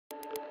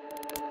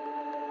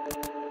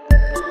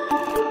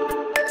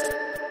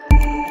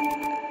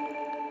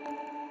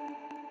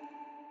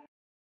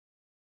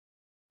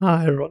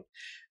Hi everyone,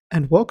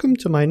 and welcome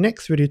to my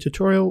next video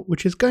tutorial,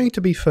 which is going to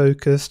be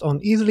focused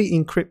on easily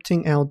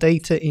encrypting our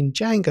data in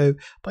Django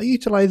by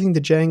utilizing the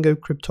Django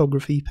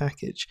cryptography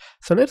package.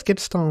 So let's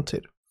get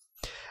started.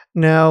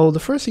 Now, the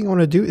first thing I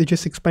want to do is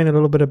just explain a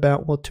little bit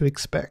about what to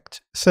expect.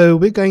 So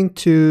we're going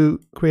to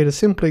create a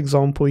simple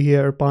example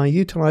here by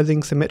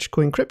utilizing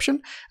symmetrical encryption,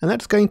 and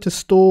that's going to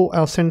store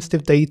our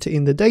sensitive data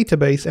in the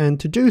database. And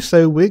to do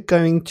so, we're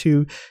going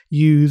to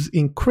use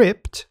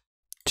Encrypt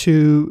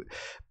to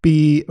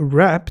be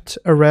wrapped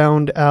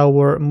around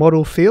our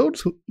model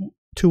fields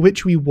to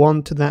which we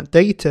want that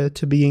data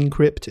to be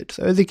encrypted.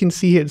 So as you can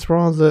see here, it's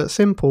rather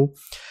simple.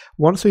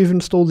 Once we've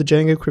installed the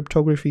Django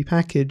cryptography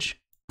package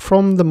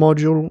from the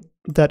module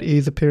that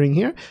is appearing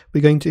here,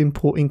 we're going to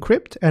import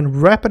Encrypt and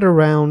wrap it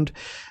around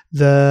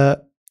the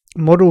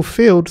model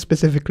field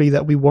specifically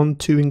that we want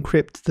to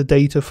encrypt the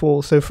data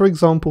for. So for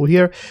example,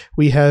 here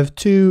we have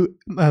two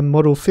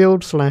model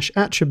fields /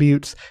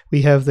 attributes.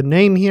 We have the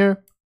name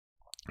here.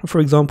 For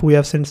example, we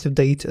have sensitive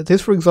data. This,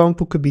 for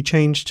example, could be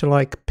changed to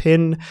like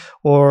PIN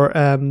or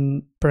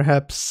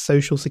perhaps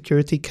social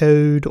security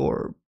code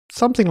or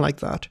something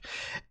like that.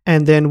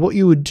 And then what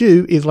you would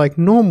do is, like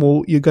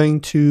normal, you're going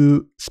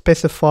to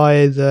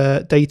specify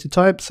the data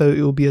type. So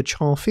it will be a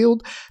char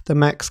field, the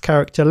max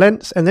character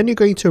length, and then you're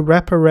going to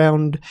wrap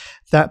around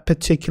that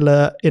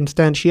particular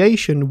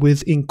instantiation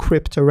with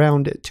Encrypt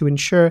around it to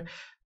ensure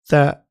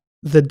that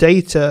the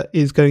data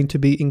is going to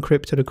be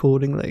encrypted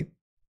accordingly.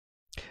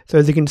 So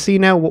as you can see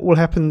now, what will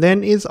happen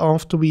then is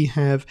after we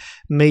have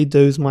made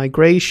those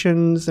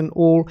migrations and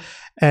all,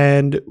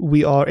 and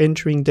we are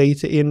entering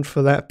data in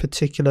for that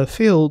particular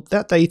field,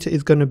 that data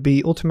is going to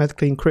be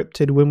automatically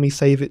encrypted when we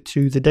save it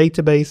to the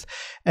database.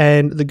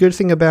 And the good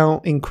thing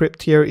about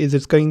Encrypt here is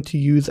it's going to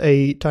use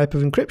a type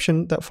of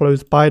encryption that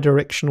follows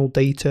bidirectional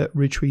data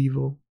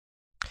retrieval.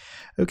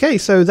 Okay,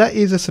 so that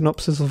is a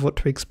synopsis of what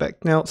to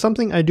expect. Now,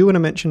 something I do want to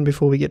mention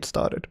before we get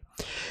started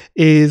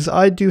is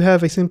I do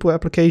have a simple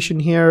application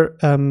here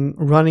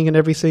running and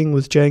everything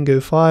with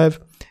Django 5,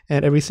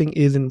 and everything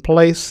is in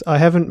place. I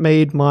haven't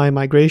made my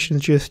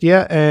migrations just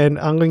yet, and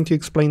I'm going to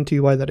explain to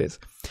you why that is.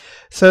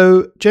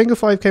 So Django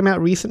 5 came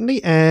out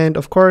recently, and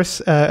of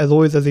course, as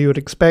always, as you would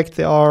expect,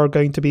 there are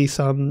going to be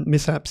some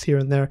mishaps here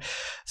and there.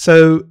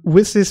 So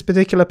with this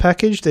particular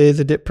package, there's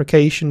a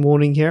deprecation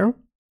warning here.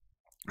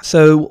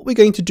 So what we're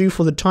going to do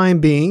for the time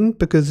being,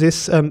 because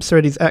this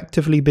thread is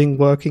actively being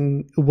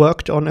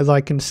worked on, as I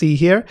can see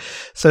here,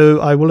 so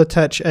I will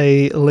attach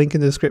a link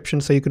in the description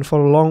so you can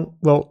follow along.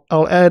 Well,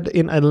 I'll add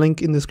in a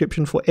link in the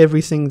description for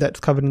everything that's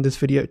covered in this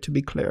video, to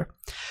be clear.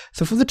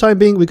 So for the time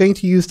being, we're going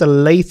to use the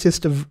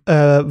latest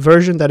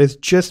version that is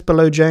just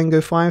below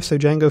Django 5, so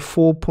Django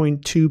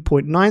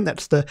 4.2.9.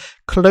 That's the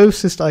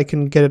closest I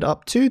can get it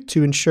up to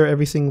ensure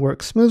everything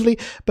works smoothly,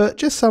 but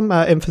just some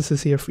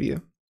emphasis here for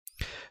you.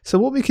 So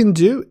what we can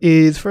do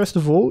is, first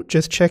of all,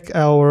 just check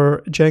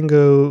our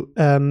Django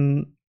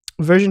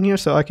version here.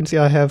 So I can see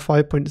I have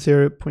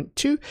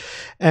 5.0.2,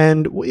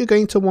 and what you're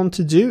going to want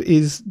to do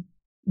is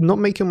not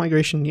make your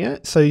migration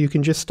yet. So you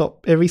can just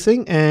stop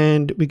everything,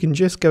 and we can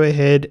just go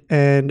ahead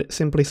and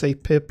simply say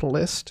pip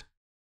list.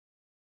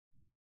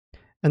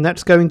 And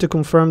that's going to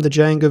confirm the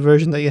Django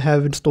version that you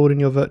have installed in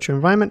your virtual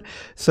environment.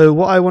 So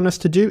what I want us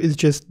to do is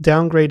just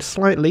downgrade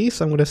slightly.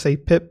 So I'm going to say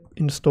pip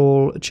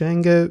install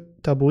Django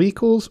 =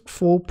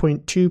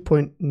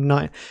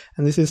 4.2.9.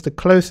 And this is the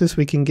closest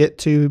we can get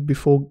to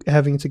before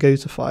having to go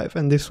to 5.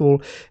 And this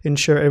will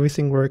ensure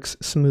everything works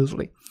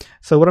smoothly.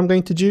 So what I'm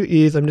going to do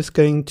is I'm just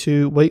going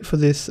to wait for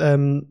this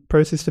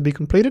process to be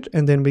completed,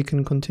 and then we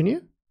can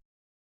continue.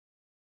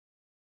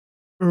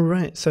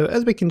 Alright, so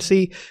as we can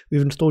see,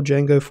 we've installed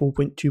Django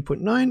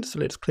 4.2.9, so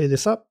let's clear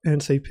this up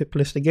and say pip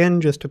list again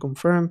just to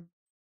confirm.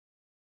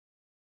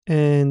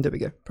 And there we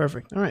go,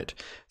 perfect. Alright,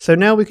 so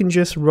now we can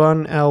just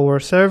run our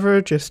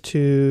server just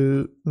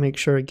to make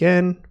sure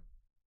again.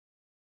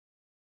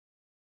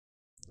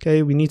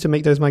 Okay, we need to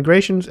make those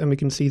migrations, and we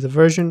can see the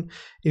version.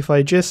 If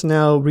I just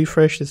now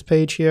refresh this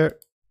page here,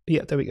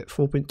 yeah, there we go,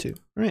 4.2.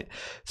 Right.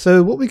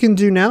 So what we can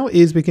do now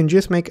is we can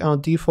just make our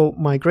default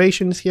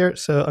migrations here.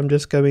 So I'm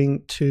just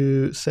going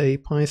to say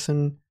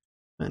Python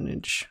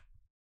manage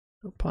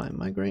py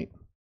migrate.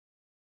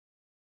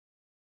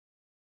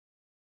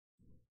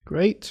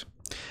 Great.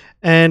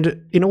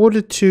 And in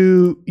order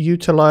to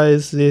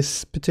utilize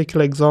this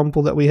particular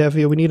example that we have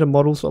here, we need a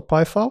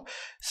models.py file.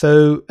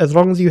 So as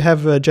long as you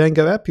have a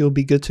Django app, you'll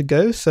be good to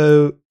go.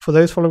 So for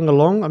those following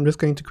along, I'm just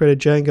going to create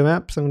a Django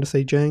app. So I'm going to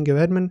say Django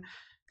admin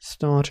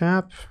start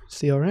app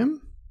CRM.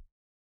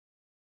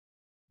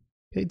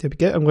 Okay, there we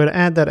go. I'm going to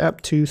add that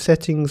app to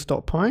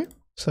settings.py.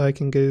 So I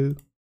can go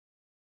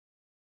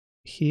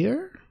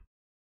here.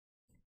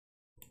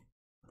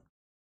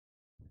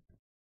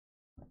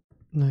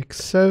 Like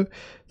so.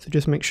 So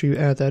just make sure you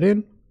add that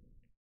in.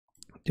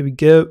 There we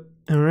go.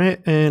 All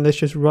right. And let's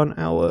just run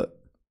our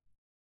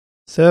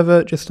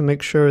server just to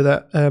make sure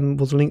that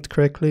was linked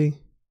correctly.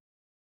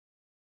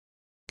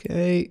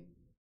 Okay.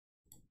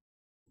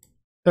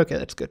 Okay,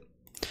 that's good.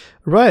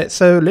 Right,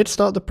 so let's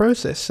start the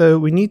process. So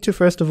we need to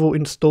first of all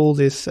install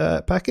this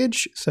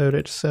package. So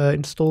let's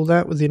install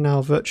that within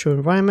our virtual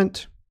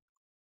environment.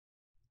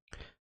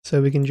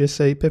 So we can just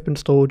say pip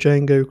install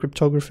Django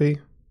cryptography.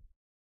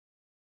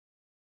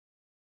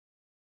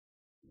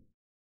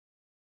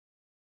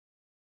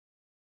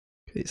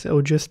 Okay, so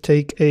it'll just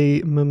take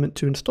a moment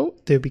to install.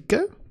 There we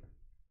go.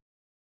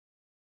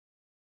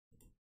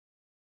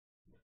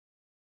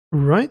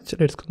 Right, so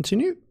let's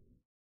continue.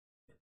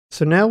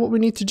 So now what we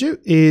need to do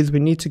is we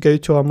need to go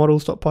to our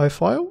models.py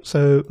file.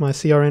 So my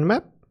CRN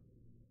map,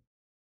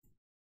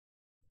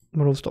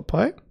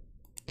 models.py,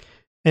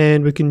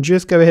 and we can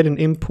just go ahead and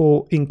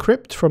import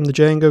Encrypt from the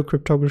Django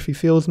cryptography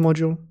fields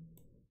module.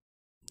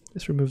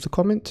 Let's remove the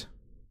comment.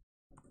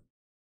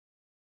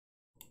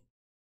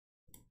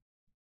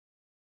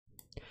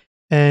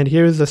 And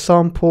here is the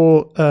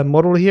sample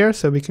model here,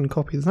 so we can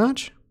copy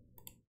that,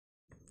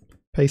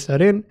 paste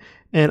that in,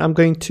 and I'm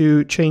going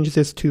to change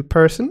this to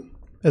person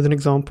as an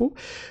example.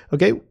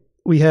 Okay,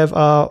 we have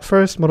our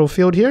first model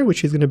field here,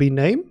 which is going to be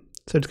name.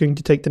 So it's going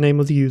to take the name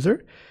of the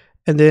user.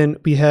 And then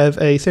we have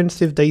a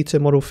sensitive data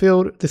model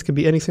field. This can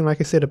be anything,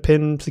 like I said, a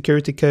PIN,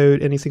 security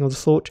code, anything of the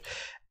sort.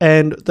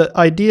 And the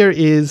idea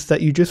is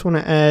that you just want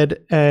to add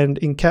and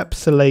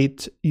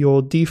encapsulate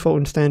your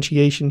default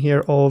instantiation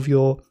here of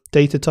your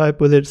data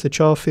type, whether it's the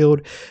char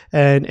field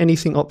and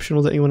anything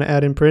optional that you want to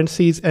add in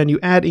parentheses, and you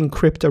add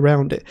encrypt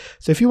around it.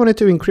 So if you wanted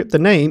to encrypt the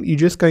name, you're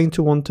just going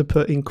to want to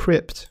put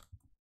encrypt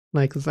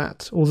like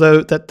that,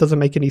 although that doesn't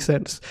make any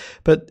sense.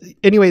 But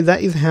anyway,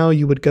 that is how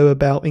you would go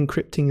about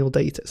encrypting your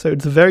data. So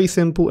it's very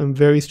simple and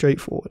very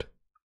straightforward.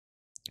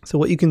 So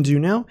what you can do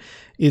now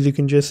is you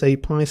can just say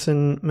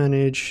python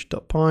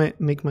manage.py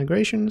make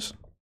migrations.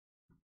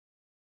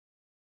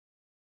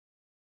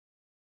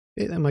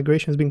 Okay, that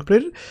migration has been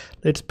completed.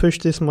 Let's push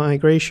this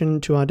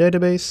migration to our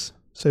database.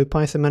 So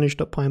python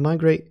manage.py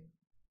migrate.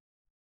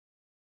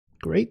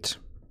 Great.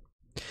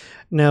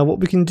 Now what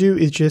we can do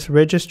is just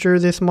register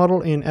this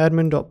model in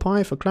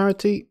admin.py for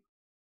clarity.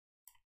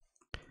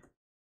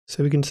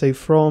 So we can say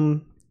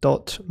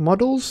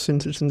from.models,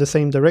 since it's in the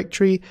same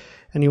directory,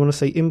 and you want to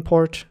say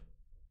import.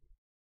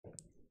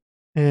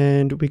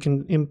 And we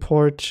can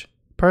import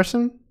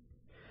person.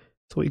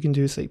 So what you can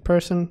do is say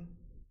person.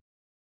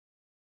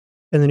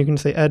 And then you can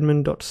say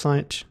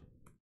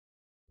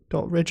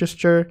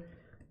admin.site.register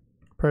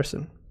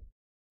person.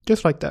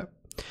 Just like that.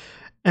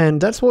 And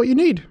that's what you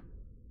need.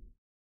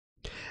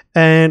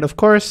 And of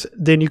course,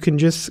 then you can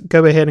just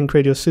go ahead and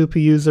create your super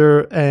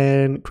user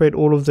and create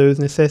all of those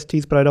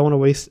necessities, but I don't want to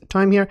waste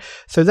time here.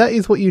 So that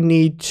is what you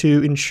need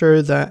to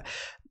ensure that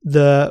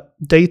the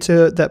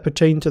data that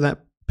pertain to that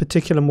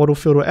particular model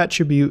field or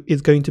attribute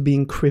is going to be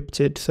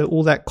encrypted. So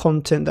all that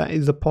content that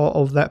is a part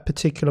of that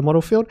particular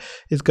model field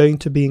is going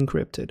to be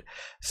encrypted.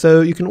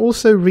 So you can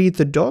also read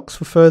the docs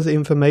for further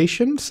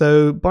information.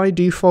 So by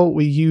default,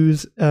 we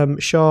use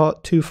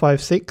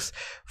SHA-256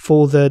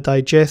 for the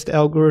digest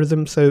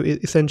algorithm. So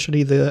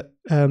essentially the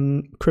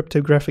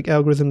cryptographic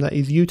algorithm that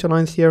is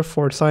utilized here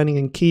for signing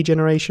and key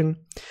generation.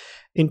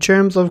 In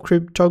terms of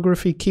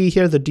cryptography key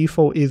here, the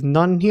default is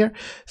none here.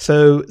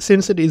 So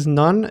since it is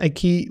none, a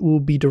key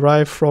will be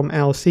derived from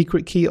our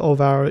secret key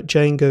of our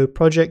Django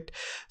project.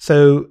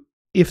 So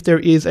if there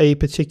is a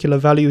particular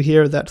value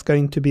here, that's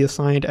going to be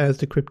assigned as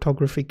the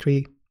cryptography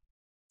key.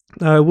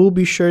 I will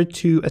be sure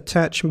to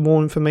attach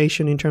more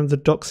information in terms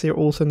of docs here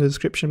also in the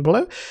description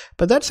below,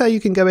 but that's how you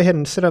can go ahead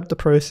and set up the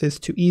process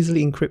to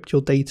easily encrypt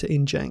your data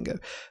in Django.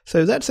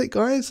 So that's it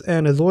guys,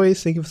 and as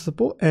always, thank you for the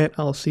support and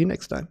I'll see you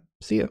next time.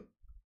 See ya.